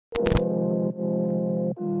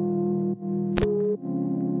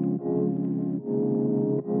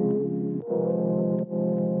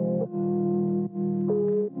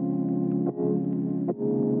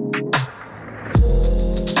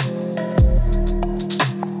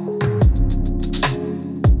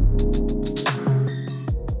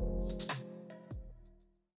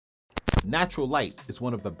Natural light is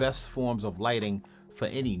one of the best forms of lighting for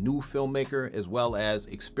any new filmmaker as well as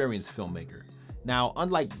experienced filmmaker. Now,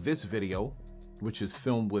 unlike this video, which is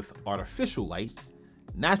filmed with artificial light,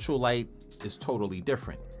 natural light is totally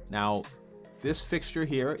different. Now, this fixture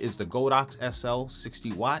here is the Godox SL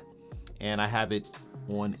 60 watt, and I have it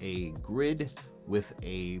on a grid with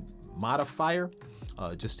a modifier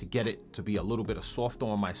just to get it to be a little bit softer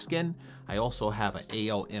on my skin. I also have an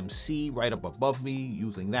ALMC right up above me,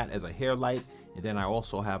 using that as a hair light, and then I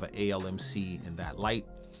also have an ALMC in that light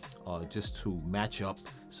just to match up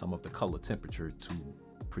some of the color temperature to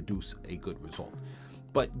produce a good result.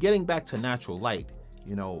 But getting back to natural light,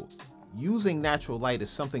 you know, using natural light is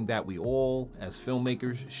something that we all as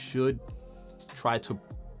filmmakers should try to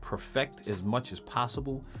perfect as much as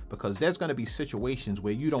possible, because there's going to be situations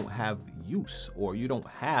where you don't have use or you don't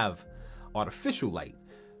have artificial light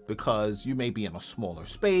because you may be in a smaller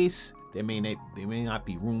space. There may not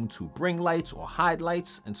be room to bring lights or hide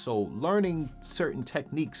lights, and so learning certain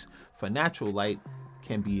techniques for natural light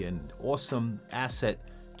can be an awesome asset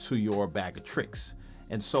to your bag of tricks.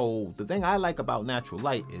 And so the thing I like about natural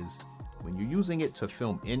light is when you're using it to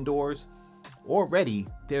film indoors, already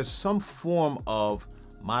there's some form of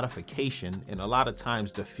modification and a lot of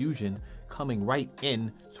times diffusion coming right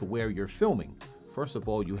in to where you're filming. First of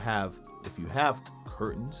all, if you have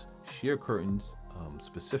curtains, sheer curtains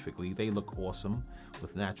specifically, they look awesome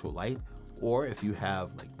with natural light. Or if you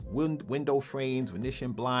have like window frames,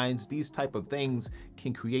 Venetian blinds, these type of things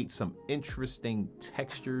can create some interesting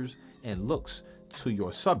textures and looks to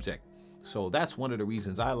your subject. So that's one of the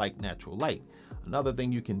reasons I like natural light. Another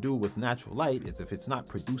thing you can do with natural light is if it's not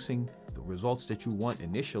producing the results that you want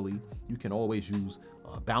initially, you can always use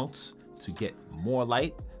a bounce to get more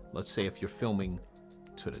light. Let's say if you're filming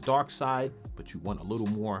to the dark side, but you want a little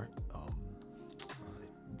more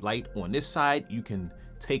light on this side, you can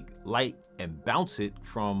take light and bounce it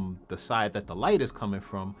from the side that the light is coming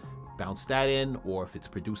from, bounce that in. Or if it's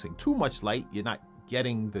producing too much light, you're not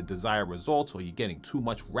getting the desired results, or you're getting too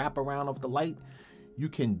much wraparound of the light, you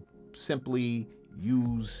can simply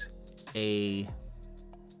use a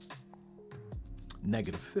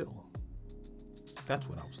negative fill. That's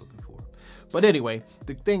what I was looking for. But anyway,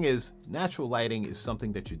 the thing is, natural lighting is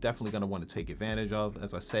something that you're definitely going to want to take advantage of.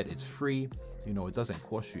 As I said, it's free. You know, it doesn't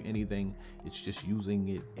cost you anything. It's just using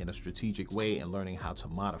it in a strategic way and learning how to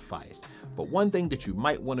modify it. But one thing that you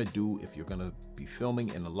might want to do if you're going to be filming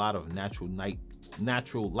in a lot of natural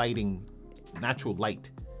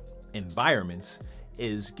light environments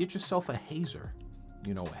is get yourself a hazer.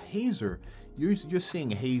 You know, a hazer, you're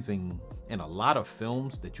seeing hazing in a lot of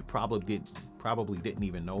films that you probably didn't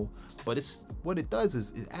even know. But what it does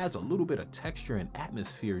is it adds a little bit of texture and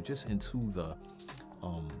atmosphere just into the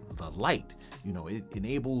light. You know, it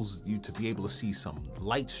enables you to be able to see some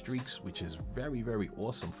light streaks, which is very, very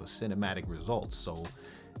awesome for cinematic results. So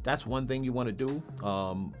that's one thing you want to do.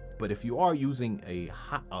 But if you are using a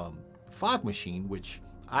fog machine, which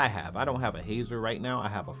I don't have a hazer right now, I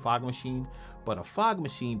have a fog machine, but a fog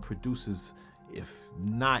machine produces, if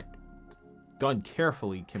not done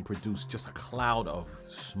carefully, can produce just a cloud of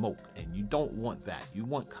smoke, and you don't want that. You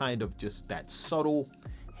want kind of just that subtle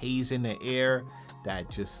haze in the air that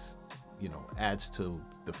just, you know, adds to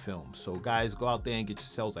the film. So guys, go out there and get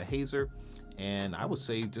yourselves a hazer. And I would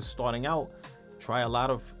say, just starting out, try a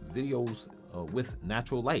lot of videos with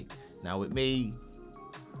natural light. Now it may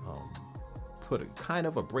put a kind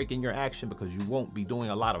of a break in your action because you won't be doing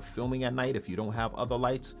a lot of filming at night if you don't have other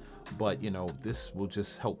lights, but you know, this will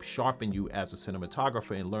just help sharpen you as a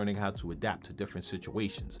cinematographer in learning how to adapt to different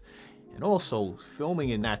situations. And also, filming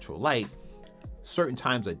in natural light certain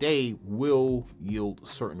times a day will yield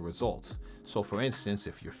certain results. So for instance,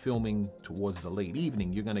 if you're filming towards the late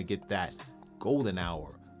evening, you're going to get that golden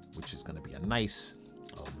hour, which is going to be a nice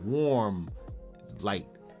warm light.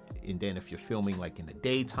 And then if you're filming like in the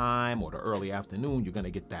daytime or the early afternoon, you're going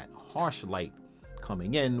to get that harsh light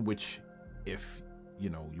coming in, which if you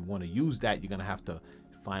know you want to use that, you're going to have to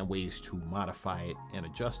find ways to modify it and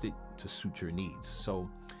adjust it to suit your needs. So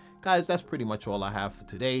guys, that's pretty much all I have for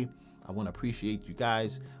today. I want to appreciate you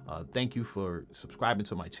guys. Thank you for subscribing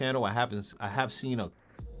to my channel. I have seen a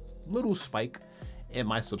little spike in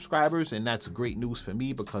my subscribers, and that's great news for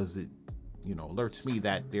me because it, you know, alerts me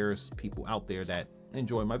that there's people out there that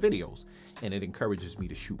enjoy my videos, and it encourages me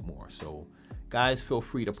to shoot more. So guys, feel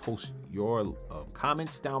free to post your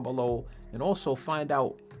comments down below, and also find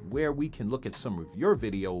out where we can look at some of your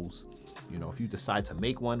videos. You know, if you decide to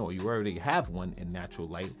make one or you already have one in natural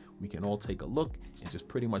light, we can all take a look and just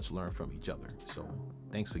pretty much learn from each other. So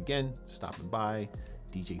thanks again stopping by.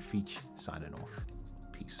 DJ Feech signing off.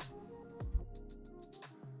 Peace.